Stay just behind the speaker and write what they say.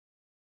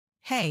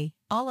Hey,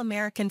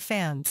 All-American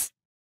fans!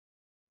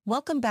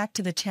 Welcome back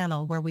to the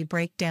channel where we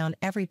break down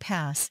every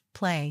pass,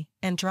 play,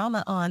 and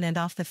drama on and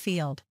off the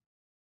field.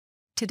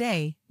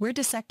 Today, we're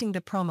dissecting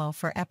the promo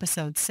for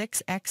episode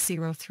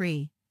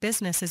 6x03,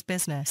 Business is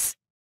Business.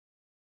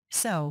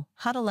 So,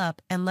 huddle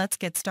up and let's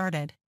get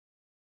started.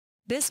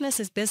 Business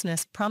is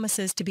Business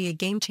promises to be a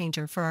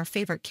game-changer for our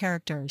favorite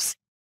characters.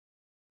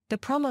 The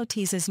promo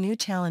teases new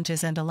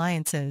challenges and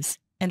alliances,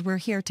 and we're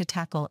here to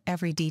tackle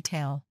every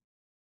detail.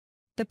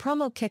 The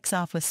promo kicks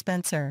off with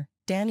Spencer,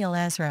 Daniel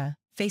Ezra,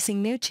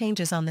 facing new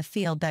changes on the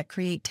field that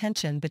create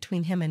tension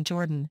between him and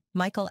Jordan,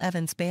 Michael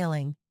Evans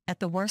bailing, at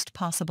the worst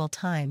possible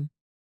time.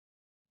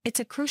 It's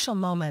a crucial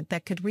moment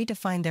that could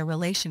redefine their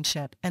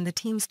relationship and the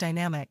team's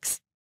dynamics.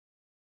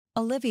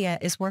 Olivia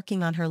is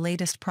working on her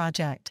latest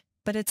project,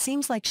 but it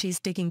seems like she's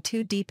digging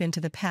too deep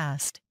into the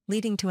past,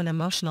 leading to an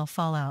emotional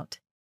fallout.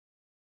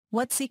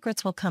 What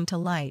secrets will come to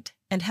light,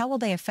 and how will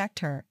they affect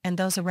her and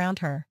those around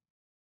her?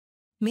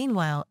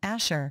 Meanwhile,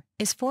 Asher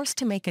is forced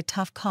to make a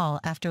tough call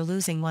after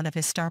losing one of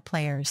his star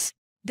players.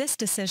 This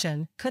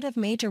decision could have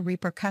major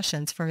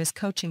repercussions for his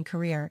coaching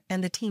career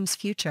and the team's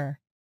future.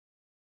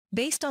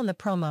 Based on the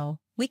promo,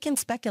 we can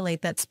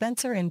speculate that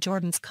Spencer and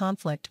Jordan's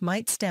conflict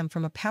might stem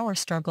from a power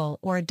struggle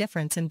or a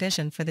difference in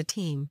vision for the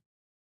team.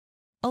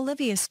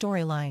 Olivia's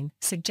storyline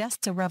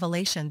suggests a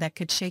revelation that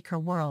could shake her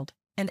world,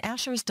 and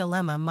Asher's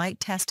dilemma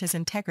might test his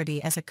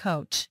integrity as a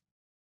coach.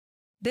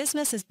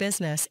 Business is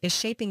Business is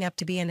shaping up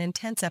to be an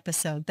intense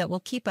episode that will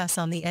keep us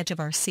on the edge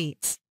of our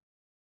seats.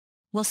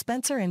 Will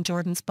Spencer and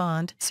Jordan's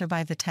bond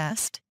survive the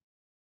test?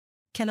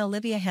 Can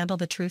Olivia handle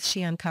the truth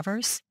she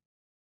uncovers?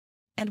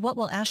 And what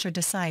will Asher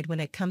decide when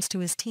it comes to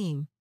his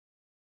team?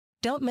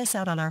 Don't miss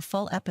out on our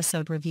full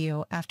episode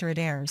review after it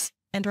airs,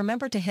 and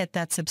remember to hit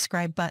that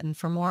subscribe button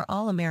for more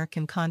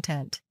All-American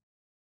content.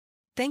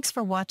 Thanks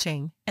for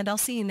watching, and I'll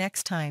see you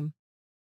next time.